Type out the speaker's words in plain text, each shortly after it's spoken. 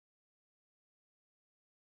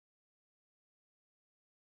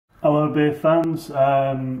Hello beer fans,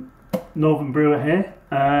 Northern Brewer here,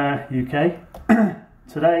 UK.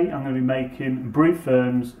 Today I'm going to be making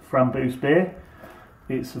Brewferm's framboos beer.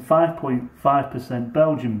 It's a 5.5%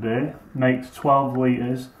 Belgian beer, makes 12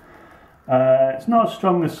 litres. It's not as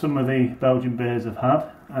strong as some of the Belgian beers I've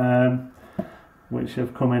had, which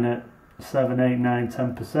have come in at 7, 8, 9,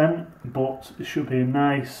 10%, but it should be a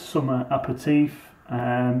nice summer aperitif.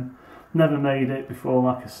 Never made it before,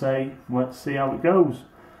 like I say. Let's see how it goes.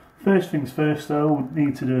 First things first though, we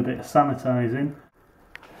need to do a bit of sanitising.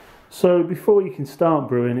 So before you can start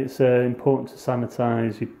brewing, it's important to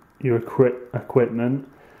sanitise your equipment.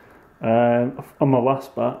 On my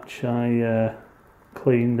last batch I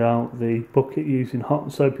cleaned out the bucket using hot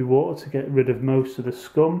and soapy water to get rid of most of the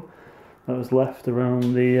scum that was left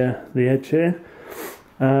around the edge here,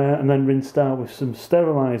 and then rinsed out with some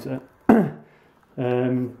steriliser.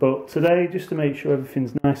 But today, just to make sure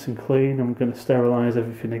everything's nice and clean, I'm going to sterilise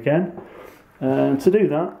everything again. To do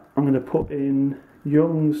that, I'm going to put in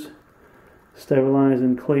Young's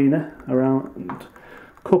sterilising cleaner, around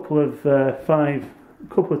a couple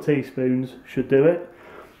of teaspoons should do it,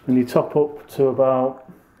 and you top up to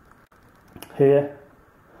about here.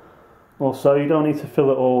 Also, you don't need to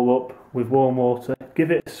fill it all up with warm water.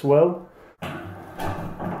 Give it a swirl.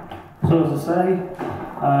 So as I say,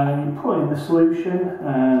 you put in the solution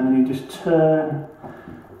and then you just turn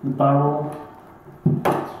the barrel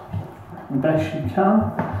the best you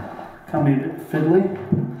can be a bit fiddly,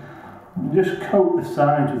 and just coat the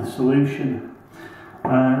sides with the solution.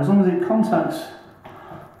 As long as it contacts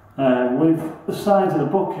with the sides of the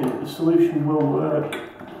bucket, the solution will work.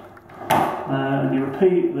 And you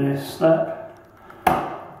repeat this step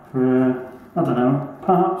for, I don't know,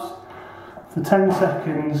 perhaps for 10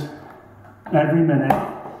 seconds every minute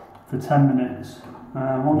for 10 minutes.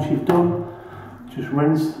 Once you've done, just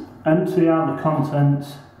rinse, empty out the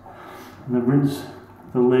contents, and then rinse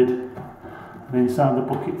the lid and inside the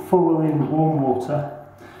bucket thoroughly with warm water,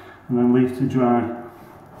 and then leave to dry.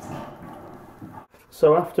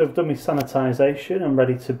 So after I've done my sanitisation, I'm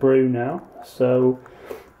ready to brew now. So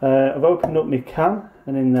I've opened up my can,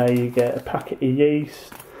 and in there you get a packet of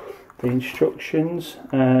yeast, the instructions,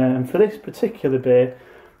 and for this particular beer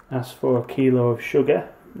ask for 1 kilo of sugar.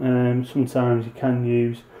 Sometimes you can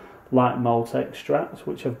use light malt extract,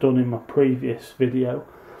 which I've done in my previous video,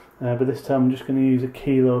 but this time I'm just going to use 1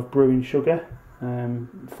 kilo of brewing sugar,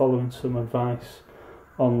 following some advice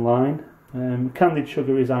online. Candied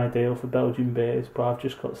sugar is ideal for Belgian beers, but I've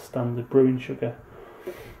just got standard brewing sugar.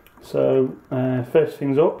 So first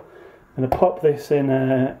things up, I'm going to pop this in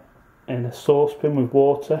a saucepan with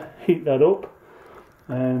water, heat that up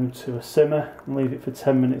to a simmer, and leave it for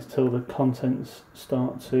 10 minutes till the contents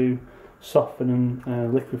start to soften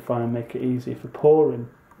and liquefy and make it easy for pouring.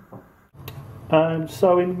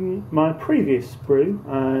 So in my previous brew,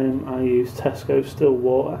 I used Tesco still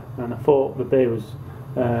water, and I thought the beer was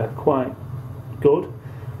quite good,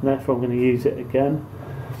 and therefore I'm going to use it again.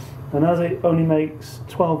 And as it only makes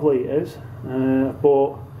 12 litres, I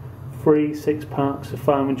bought 3 6-packs of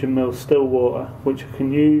 500ml still water, which I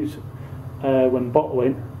can use when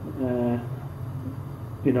bottling.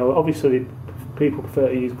 You know, obviously people prefer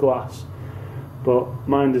to use glass, but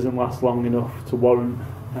mine doesn't last long enough to warrant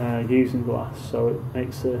using glass, so it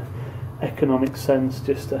makes economic sense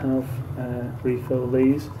just to have refill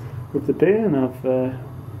these with the beer and have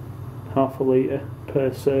half a litre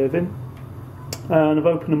per serving. And I've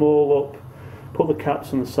opened them all up, put the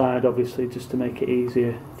caps on the side obviously just to make it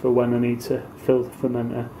easier for when I need to fill the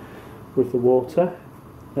fermenter with the water.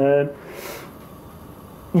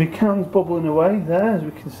 My can's bubbling away there, as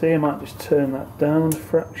we can see. I might just turn that down a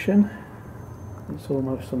fraction. It's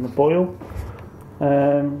almost on the boil.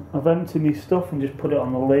 I've emptied my stuff and just put it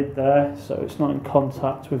on the lid there, so it's not in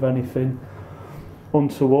contact with anything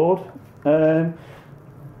untoward.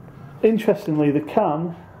 Interestingly, the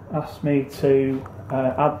can asked me to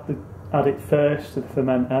add it first to the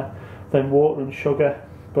fermenter, then water and sugar,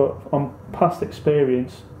 but on past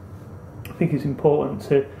experience I think it's important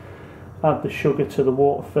to add the sugar to the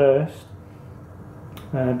water first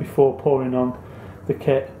before pouring on the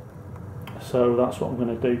kit, so that's what I'm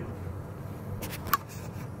going to do.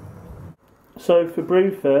 So for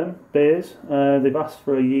Brewferm beers, they've asked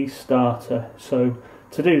for a yeast starter, so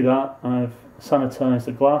to do that I've sanitised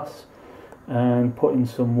the glass and put in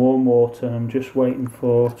some warm water, and I'm just waiting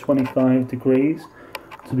for 25 degrees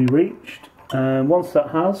to be reached. And once that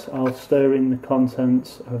has, I'll stir in the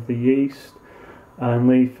contents of the yeast and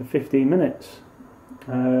leave for 15 minutes.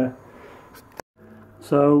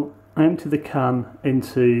 So I empty the can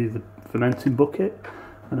into the fermenting bucket,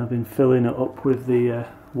 and I've been filling it up with the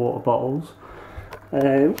water bottles.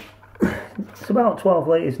 It's about 12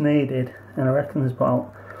 litres needed, and I reckon there's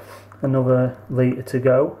about another litre to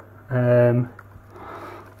go. But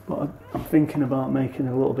I'm thinking about making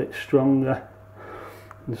it a little bit stronger,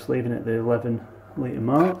 and just leaving it at the 11 litre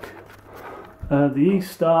mark. The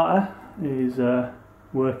yeast starter is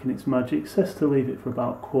working its magic. It says to leave it for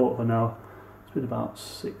about a quarter of an hour. It's been about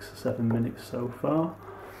 6 or 7 minutes so far.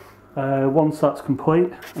 Once that's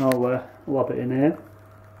complete, I'll lob it in here,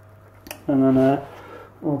 and then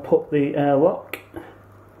I'll put the airlock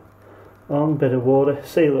on, bit of water,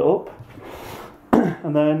 seal it up,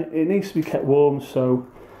 and then it needs to be kept warm. So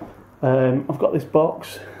I've got this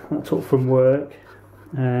box that I took from work.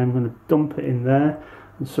 I'm going to dump it in there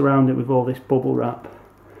and surround it with all this bubble wrap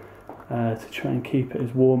to try and keep it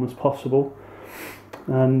as warm as possible,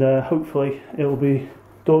 and hopefully it'll be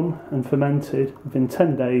done and fermented within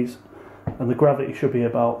 10 days, and the gravity should be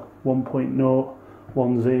about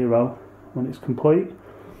 1.010 when it's complete.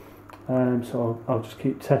 So I'll just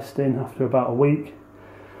keep testing after about a week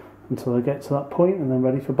until I get to that point, and then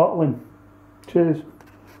ready for bottling. Cheers.